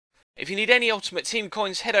If you need any Ultimate Team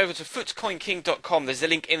coins, head over to footcoinking.com. There's a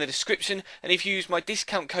link in the description, and if you use my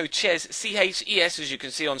discount code CHES, CHES, as you can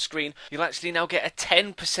see on screen, you'll actually now get a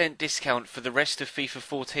 10% discount for the rest of FIFA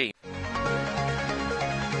 14.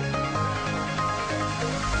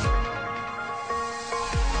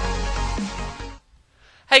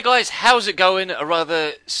 Hey guys, how's it going? A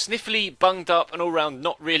rather sniffly, bunged up and all round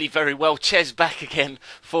not really very well CHES back again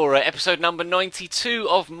for episode number 92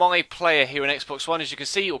 of My Player here on Xbox One. As you can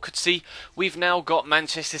see, or could see, we've now got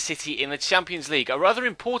Manchester City in the Champions League. A rather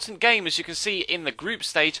important game, as you can see in the group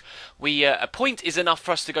stage. A point is enough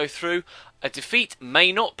for us to go through. A defeat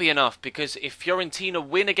may not be enough, because if Fiorentina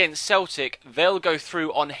win against Celtic, they'll go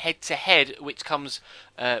through on head-to-head, which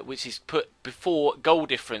is put before goal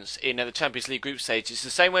difference in the Champions League group stage. It's the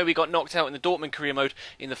same way we got knocked out in the Dortmund career mode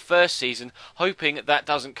in the first season, hoping that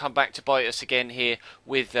doesn't come back to bite us again here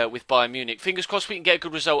with Bayern Munich. Fingers crossed we can get a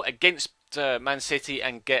good result against Man City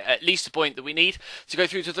and get at least a point that we need to go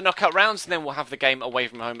through to the knockout rounds, and then we'll have the game away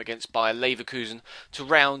from home against Bayer Leverkusen to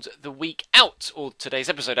round the week out, or today's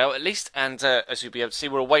episode out at least. And as you'll be able to see,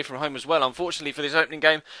 we're away from home as well, unfortunately, for this opening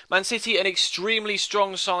game. Man City, an extremely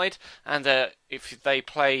strong side, and if they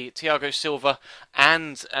play Thiago Silva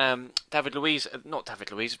and Vincent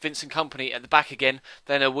Kompany at the back again,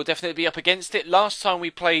 then we'll definitely be up against it. Last time we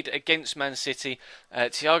played against Man City,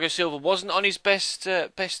 Thiago Silva wasn't on his best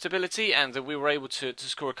ability, and we were able to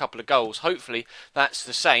score a couple of goals. Hopefully that's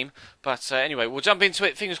the same. But anyway, we'll jump into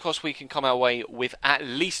it. Fingers crossed we can come our way with at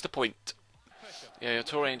least a point. Yeah,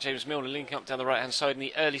 Torre and James Milner linking up down the right-hand side in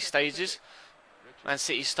the early stages. Man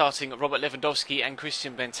City starting Robert Lewandowski and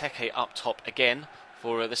Christian Benteke up top again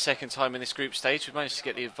for the second time in this group stage. We've managed to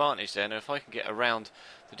get the advantage there. Now, if I can get around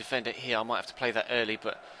the defender here, I might have to play that early,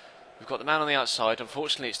 but we've got the man on the outside.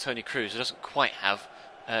 Unfortunately, it's Toni Kroos, who doesn't quite have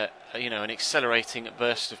an accelerating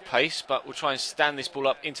burst of pace, but we'll try and stand this ball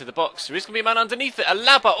up into the box. There is going to be a man underneath it.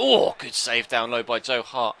 Alaba, oh, good save down low by Joe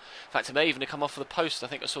Hart. In fact, it may even have come off of the post. I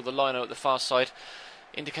think I saw the lino at the far side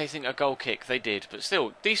indicating a goal kick. They did, but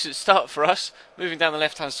still, decent start for us. Moving down the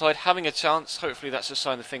left-hand side, having a chance. Hopefully that's a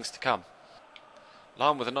sign of things to come.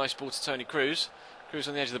 Lahm with a nice ball to Toni Kroos. Kroos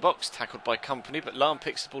on the edge of the box, tackled by Kompany, but Lahm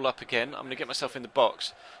picks the ball up again. I'm going to get myself in the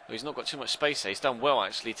box. Well, he's not got too much space there. He's done well,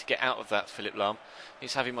 actually, to get out of that, Philipp Lahm.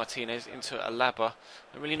 He's Javi Martinez into Alaba.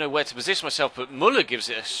 I don't really know where to position myself, but Muller gives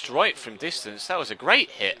it a strike from distance. That was a great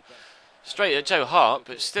hit. Straight at Joe Hart,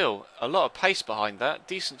 but still a lot of pace behind that.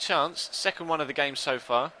 Decent chance. Second one of the game so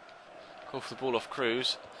far. Call for the ball off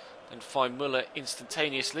Kroos and find Muller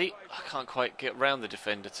instantaneously. I can't quite get round the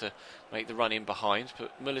defender to make the run in behind,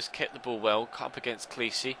 but Muller's kept the ball well. Up against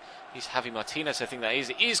Clichy. He's Javi Martinez, I think that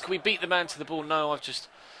is. It is. Can we beat the man to the ball? No, I've just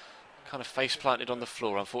kind of face planted on the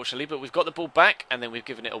floor, unfortunately, but we've got the ball back and then we've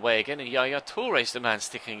given it away again, and Yaya Toure's the man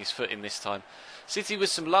sticking his foot in this time. City with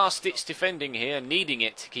some last ditch defending here, needing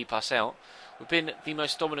it to keep us out. We've been the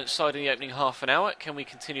most dominant side in the opening half an hour. Can we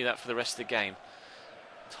continue that for the rest of the game?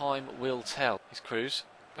 Time will tell. Here's Kroos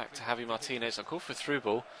back to Javi Martinez. I call for a through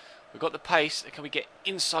ball. We've got the pace. Can we get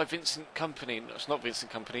inside Vincent Kompany? No, it's not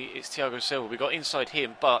Vincent Kompany, it's Thiago Silva. We got inside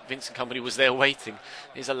him, but Vincent Kompany was there waiting.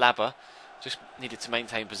 Here's Alaba. Just needed to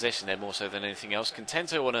maintain possession there more so than anything else.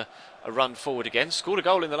 Contento on a run forward again. Scored a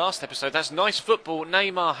goal in the last episode. That's nice football.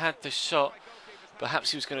 Neymar had the shot.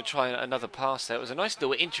 Perhaps he was going to try another pass there. It was a nice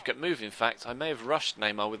little intricate move, in fact. I may have rushed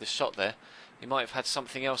Neymar with the shot there. He might have had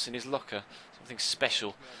something else in his locker. Something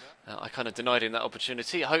special. I kind of denied him that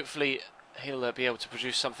opportunity. Hopefully he'll be able to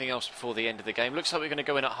produce something else before the end of the game. Looks like we're going to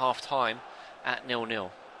go in at half-time at 0-0.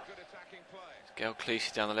 Gael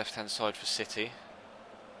Clichy down the left-hand side for City.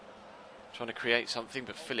 Trying to create something,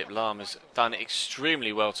 but Philipp Lahm has done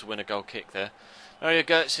extremely well to win a goal kick there. Mario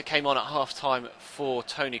Götze came on at half-time for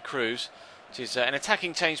Toni Kroos, which is an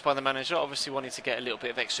attacking change by the manager, obviously wanting to get a little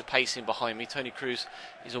bit of extra pace in behind me. Toni Kroos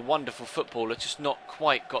is a wonderful footballer, just not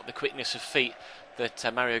quite got the quickness of feet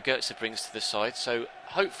that Mario Götze brings to the side, so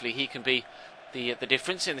hopefully he can be the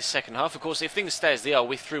difference in the second half. Of course, if things stay as they are,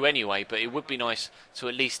 we're through anyway, but it would be nice to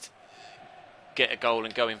at least get a goal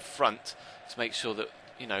and go in front to make sure that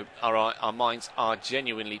our minds are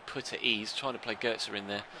genuinely put at ease. Trying to play Götze in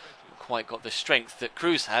there, not quite got the strength that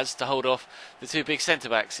Kroos has to hold off the two big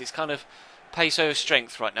centre-backs. It's kind of pace over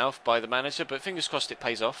strength right now by the manager, but fingers crossed it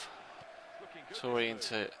pays off. Torre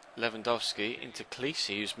into Lewandowski, into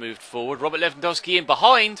Clichy, who's moved forward. Robert Lewandowski in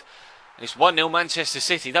behind, and it's 1-0 Manchester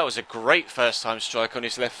City. That was a great first-time strike on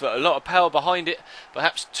his left foot. A lot of power behind it,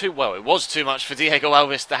 perhaps it was too much for Diego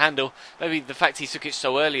Alves to handle. Maybe the fact he took it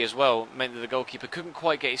so early as well meant that the goalkeeper couldn't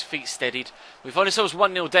quite get his feet steadied. We find ourselves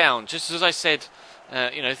 1-0 down. Just as I said,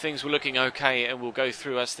 things were looking okay and we'll go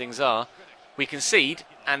through as things are. We concede,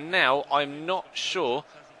 and now I'm not sure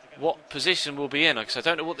what position we'll be in, because I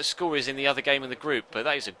don't know what the score is in the other game in the group, but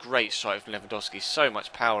that is a great strike from Lewandowski. So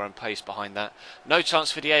much power and pace behind that. No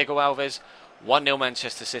chance for Diego Alves. 1-0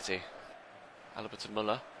 Manchester City. Alaba to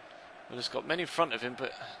Muller. Muller's got men in front of him,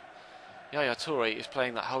 but Yaya Toure is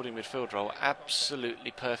playing that holding midfield role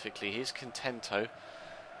absolutely perfectly. Here's Contento.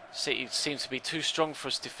 City seems to be too strong for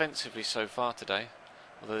us defensively so far today.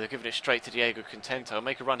 Although they're giving it straight to Diego Contento.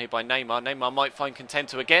 Make a run here by Neymar. Neymar might find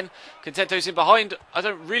Contento again. Contento's in behind. I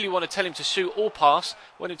don't really want to tell him to shoot or pass.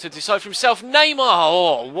 I want him to decide for himself. Neymar!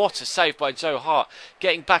 Oh, what a save by Joe Hart.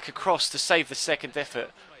 Getting back across to save the second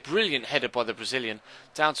effort. Brilliant header by the Brazilian.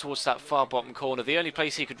 Down towards that far bottom corner. The only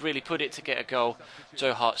place he could really put it to get a goal.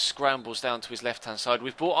 Joe Hart scrambles down to his left-hand side.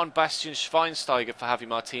 We've brought on Bastian Schweinsteiger for Javi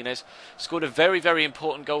Martinez. Scored a very, very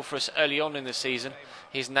important goal for us early on in the season.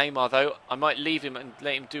 Here's Neymar though. I might leave him and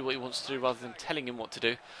let him do what he wants to do rather than telling him what to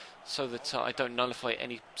do, so that I don't nullify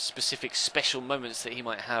any specific special moments that he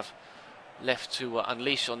might have left to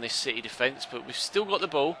unleash on this City defence. But we've still got the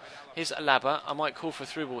ball. Here's Alaba. I might call for a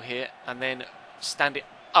through ball here and then stand it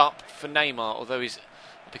up for Neymar, although he's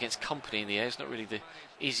up against company in the air. It's not really the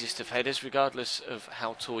easiest of headers, regardless of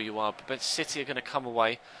how tall you are. But City are going to come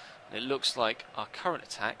away, and it looks like our current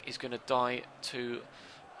attack is going to die to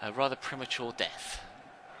a rather premature death.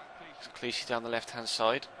 Clichy down the left-hand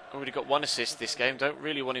side. Already got one assist this game. Don't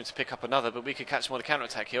really want him to pick up another, but we could catch him on the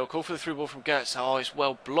counter-attack here. I'll call for the through ball from Goetze. Oh, it's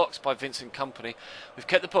well blocked by Vincent Kompany. We've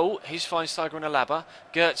kept the ball. Here's Schweinsteiger and Alaba.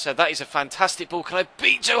 Goetze, that is a fantastic ball. Can I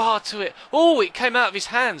beat Joe Hart to it? Oh, it came out of his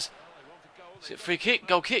hands. Is it free kick,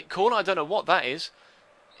 goal kick, corner? I don't know what that is.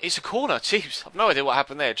 It's a corner. Jeez, I've no idea what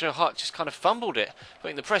happened there. Joe Hart just kind of fumbled it,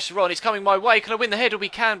 putting the pressure on. It's coming my way. Can I win the header? We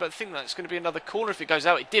can, but I think that's going to be another corner if it goes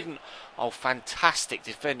out. It didn't. Oh, fantastic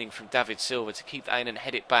defending from David Silva to keep that in and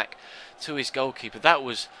head it back to his goalkeeper. That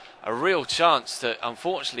was a real chance that,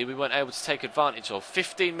 unfortunately, we weren't able to take advantage of.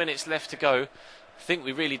 15 minutes left to go. I think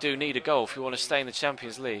we really do need a goal if we want to stay in the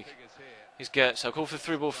Champions League. Here's Goetze. I'll call for the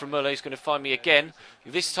through ball from Muller. He's going to find me again.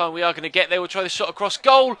 This time we are going to get there. We'll try the shot across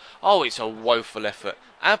goal. Oh, it's a woeful effort.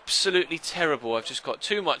 Absolutely terrible. I've just got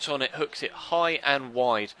too much on it. Hooked it high and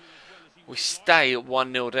wide. We stay at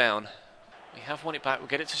 1-0 down. We have won it back. We'll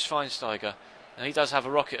get it to Schweinsteiger. Now he does have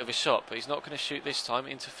a rocket of a shot, but he's not going to shoot this time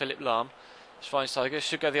into Philipp Lahm. Schweinsteiger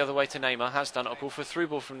should go the other way to Neymar. Has done. I'll call for a through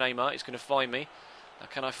ball from Neymar. He's going to find me. Now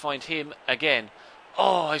can I find him again?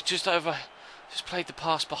 Oh, I've just played the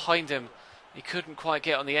pass behind him. He couldn't quite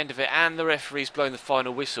get on the end of it, and the referee's blown the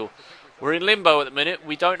final whistle. We're in limbo at the minute.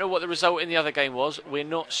 We don't know what the result in the other game was. We're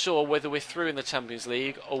not sure whether we're through in the Champions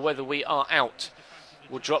League or whether we are out.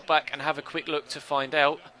 We'll drop back and have a quick look to find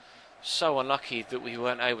out. So unlucky that we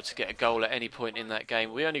weren't able to get a goal at any point in that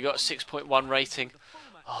game. We only got a 6.1 rating.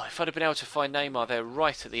 Oh, if I'd have been able to find Neymar there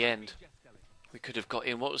right at the end, we could have got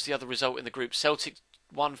in. What was the other result in the group? Celtic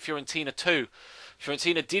 1, Fiorentina 2.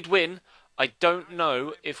 Fiorentina did win. I don't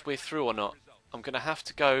know if we're through or not. I'm going to have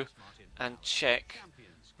to go and check.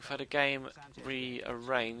 We've had a game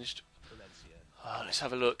rearranged. Oh, let's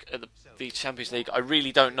have a look at the Champions League. I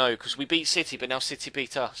really don't know, because we beat City, but now City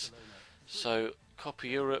beat us. So, Copa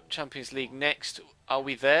Europe, Champions League next. Are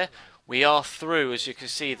we there? We are through, as you can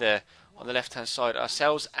see there on the left-hand side.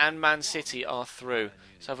 Ourselves and Man City are through.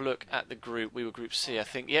 Let's have a look at the group. We were Group C, I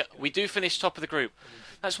think. Yeah, we do finish top of the group.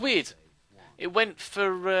 That's weird. It went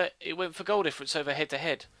for goal difference over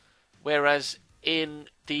head-to-head. Whereas in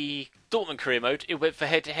the Dortmund career mode, it went for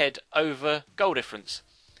head-to-head over goal difference.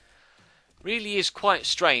 Really is quite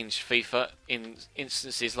strange, FIFA, in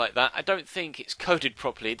instances like that. I don't think it's coded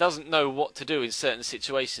properly. It doesn't know what to do in certain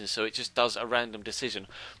situations, so it just does a random decision.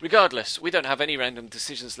 Regardless, we don't have any random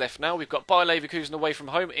decisions left now. We've got Bayer Leverkusen away from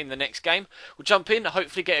home in the next game. We'll jump in,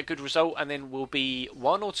 hopefully get a good result, and then we'll be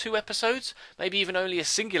 1 or 2 episodes, maybe even only a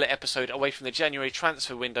singular episode away from the January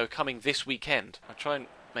transfer window coming this weekend. I'll try and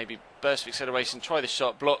maybe burst of acceleration, try the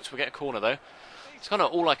shot, blocked. We'll get a corner though. It's kind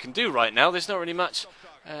of all I can do right now. There's not really much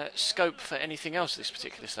scope for anything else at this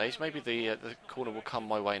particular stage. Maybe the corner will come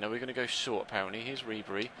my way. No, we're going to go short apparently. Here's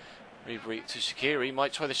Ribery. Ribery to Shaqiri.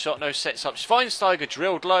 Might try the shot. No, sets up. Schweinsteiger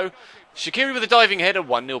drilled low. Shaqiri with a diving header.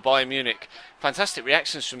 1-0 Bayern Munich. Fantastic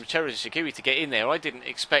reactions from Cherry Shaqiri to get in there. I didn't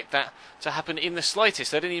expect that to happen in the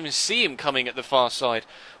slightest. I didn't even see him coming at the far side.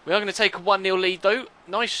 We are going to take a 1-0 lead though.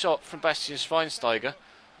 Nice shot from Bastian Schweinsteiger.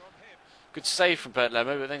 Good save from Bernd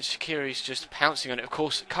Leno, but then Shaqiri's just pouncing on it. Of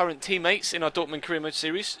course, current teammates in our Dortmund Career Mode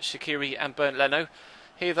series, Shaqiri and Bernd Leno.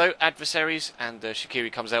 Here, though, adversaries, and Shaqiri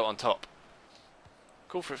comes out on top.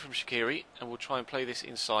 Call for it from Shaqiri, and we'll try and play this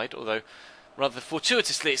inside, although rather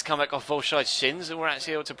fortuitously it's come back off Volscheid's shins, and we're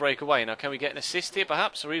actually able to break away. Now, can we get an assist here,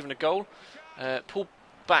 perhaps, or even a goal? Pull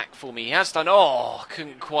back for me. He has done. Oh,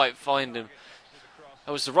 couldn't quite find him.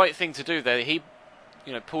 That was the right thing to do there. He,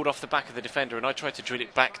 pulled off the back of the defender, and I tried to drill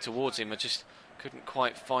it back towards him. I just couldn't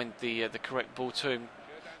quite find the correct ball to him.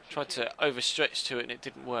 Tried to overstretch to it, and it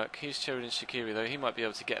didn't work. Here's Sheridan Shaqiri, though. He might be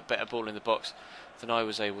able to get a better ball in the box than I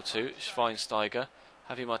was able to. Schweinsteiger,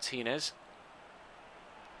 Javi Martinez.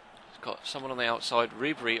 He's got someone on the outside.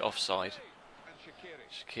 Ribery offside.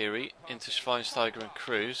 Shaqiri into Schweinsteiger and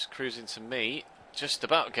Cruz. Cruz into me. Just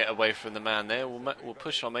about to get away from the man there. We'll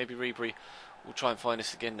push on. Maybe Ribery will try and find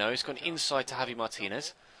us again. No, he's gone inside to Javi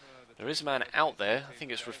Martinez. There is a man out there. I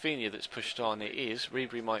think it's Rafinha that's pushed on. It is.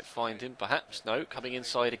 Ribery might find him, perhaps. No, coming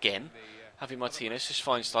inside again. Javi Martinez, just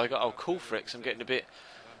Schweinsteiger. I'll call for it 'cause I'm getting a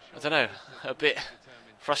bit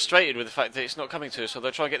frustrated with the fact that it's not coming to us. So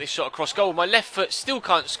they'll try and get this shot across goal. My left foot still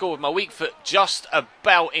can't score with my weak foot just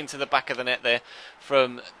about into the back of the net there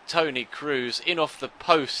from Tony Cruz. In off the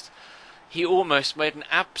post. He almost made an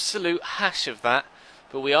absolute hash of that.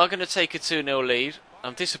 But we are going to take a 2-0 lead.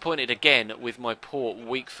 I'm disappointed again with my poor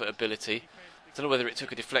weak foot ability. I don't know whether it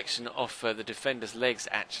took a deflection off the defender's legs,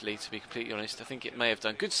 actually, to be completely honest. I think it may have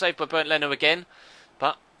done. Good save by Bernd Leno again.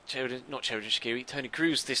 But not Sheridan Shaqiri, Tony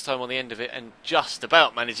Cruz this time on the end of it, and just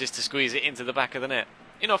about manages to squeeze it into the back of the net.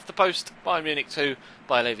 In off the post, Bayern Munich 2,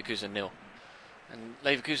 Bayer Leverkusen 0. And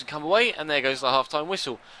Leverkusen come away, and there goes the half-time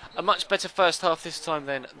whistle. A much better first half this time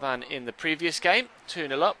than in the previous game.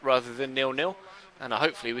 2-0 up rather than 0-0. And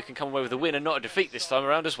hopefully we can come away with a win and not a defeat this time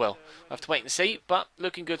around as well. We'll have to wait and see, but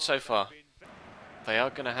looking good so far. They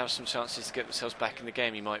are going to have some chances to get themselves back in the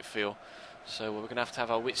game, you might feel. So we're going to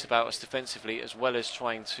have our wits about us defensively, as well as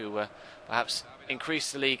trying to perhaps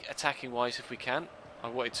increase the league attacking-wise if we can. I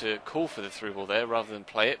wanted to call for the through ball there rather than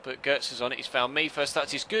play it, but Gertz is on it. He's found me. First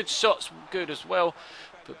touch is good. Shots good as well,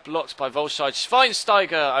 but blocked by Volscheid.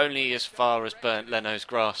 Schweinsteiger only as far as Bernd Leno's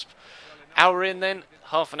grasp. Hour in then,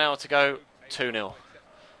 half an hour to go. 2-0.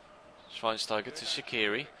 Schweinsteiger to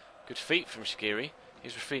Shaqiri. Good feet from Shaqiri.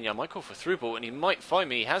 Here's Rafinha. I might call for a through ball, and he might find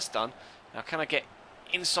me. He has done. Now, can I get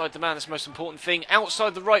inside the man? That's the most important thing.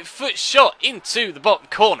 Outside the right foot shot into the bottom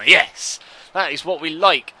corner. Yes! That is what we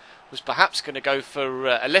like. Was perhaps going to go for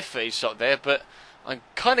a left-footed shot there, but I'm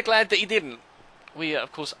kind of glad that he didn't. We,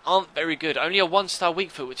 of course, aren't very good. Only a 1-star weak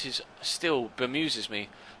foot, which is still bemuses me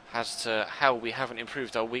as to how we haven't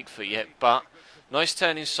improved our weak foot yet, but nice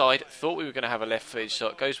turn inside. Thought we were going to have a left-footed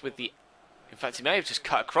shot. Goes with the... In fact, he may have just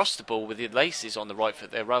cut across the ball with the laces on the right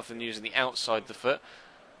foot there rather than using the outside of the foot.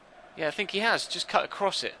 Yeah, I think he has. Just cut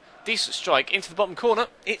across it. Decent strike into the bottom corner.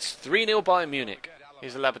 It's 3-0 Bayern Munich.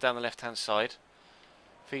 Here's Alaba down the left-hand side.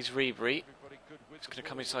 Feeds Ribery. It's going to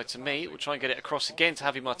come inside to me. We'll try and get it across again to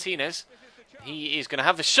Javi Martinez. He is going to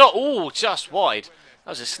have the shot. Oh, just wide.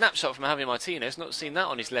 That was a snapshot from Javi Martinez. Not seen that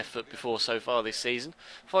on his left foot before so far this season.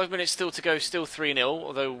 5 minutes still to go, still 3-0,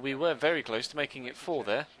 although we were very close to making it 4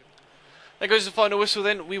 there. There goes the final whistle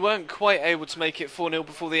then. We weren't quite able to make it 4-0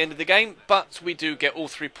 before the end of the game, but we do get all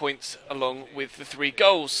 3 points along with the 3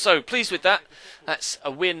 goals. So, pleased with that. That's a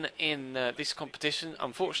win in this competition.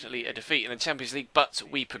 Unfortunately, a defeat in the Champions League, but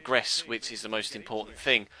we progress, which is the most important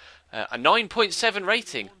thing. A 9.7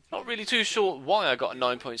 rating. Not really too sure why I got a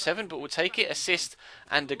 9.7, but we'll take it. Assist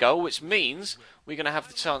and a goal, which means we're going to have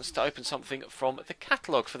the chance to open something from the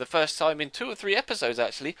catalogue for the first time in 2 or 3 episodes,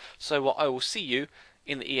 actually. So I will see you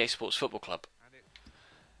in the EA Sports Football Club.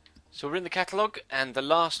 So we're in the catalogue, and the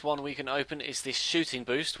last one we can open is this shooting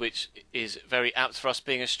boost, which is very apt for us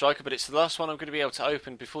being a striker, but it's the last one I'm going to be able to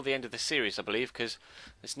open before the end of the series, I believe, because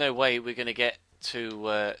there's no way we're going to get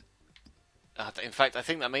to... in fact, I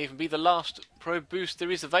think that may even be the last Pro Boost there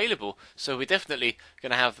is available. So we're definitely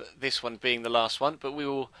going to have this one being the last one, but we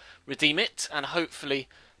will redeem it, and hopefully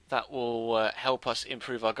that will help us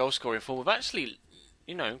improve our goal scoring form. We've actually,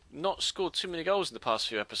 not scored too many goals in the past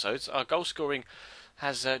few episodes. Our goal scoring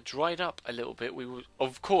has dried up a little bit. We will,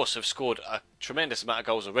 of course, have scored a tremendous amount of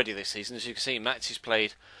goals already this season. As you can see, matches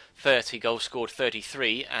played 30, goals scored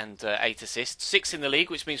 33, and 8 assists. 6 in the league,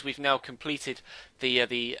 which means we've now completed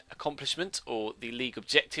the accomplishment, or the league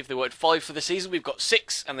objective. They wanted 5 for the season, we've got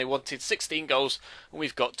 6, and they wanted 16 goals, and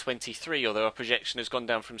we've got 23, although our projection has gone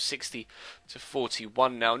down from 60 to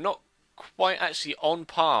 41 now. Not quite actually on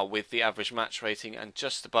par with the average match rating, and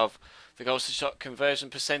just above the goals to shot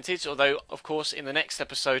conversion percentage, although of course in the next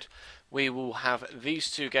episode we will have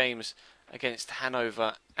these 2 games against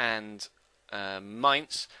Hanover and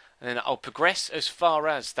Mainz, and then I'll progress as far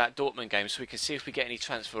as that Dortmund game so we can see if we get any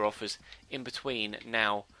transfer offers in between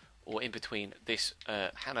now, or in between this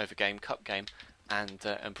Hanover game, Cup game, and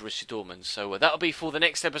Borussia Dortmund. So that'll be for the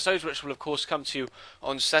next episode, which will of course come to you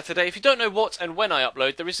on Saturday. If you don't know what and when I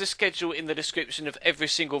upload, there is a schedule in the description of every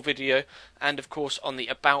single video, and of course on the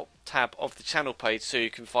About tab of the channel page, so you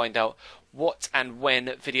can find out what and when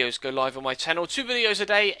videos go live on my channel. 2 videos a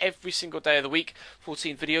day, every single day of the week,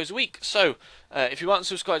 14 videos a week. So, if you aren't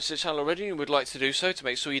subscribed to the channel already and would like to do so to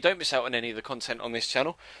make sure you don't miss out on any of the content on this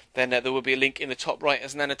channel, then there will be a link in the top right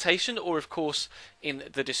as an annotation, or of course in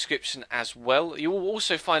the description as well. You will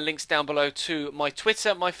also find links down below to my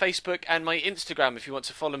Twitter, my Facebook and my Instagram if you want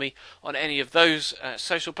to follow me on any of those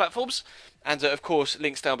social platforms. And of course,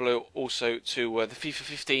 links down below also to the FIFA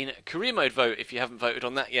 15 career mode vote if you haven't voted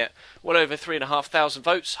on that yet. Well over 3,500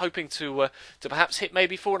 votes, hoping to perhaps hit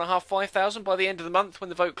maybe 4,500, 5,000 by the end of the month when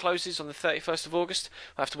the vote closes on the 31st of August.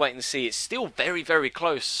 I'll have to wait and see. It's still very, very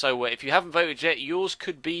close. So if you haven't voted yet, yours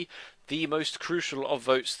could be the most crucial of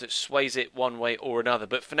votes that sways it one way or another.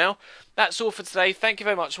 But for now, that's all for today. Thank you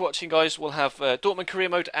very much for watching, guys. We'll have Dortmund career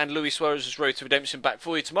mode and Luis Suarez's Road to Redemption back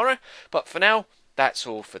for you tomorrow. But for now, that's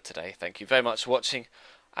all for today. Thank you very much for watching,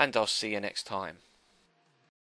 and I'll see you next time.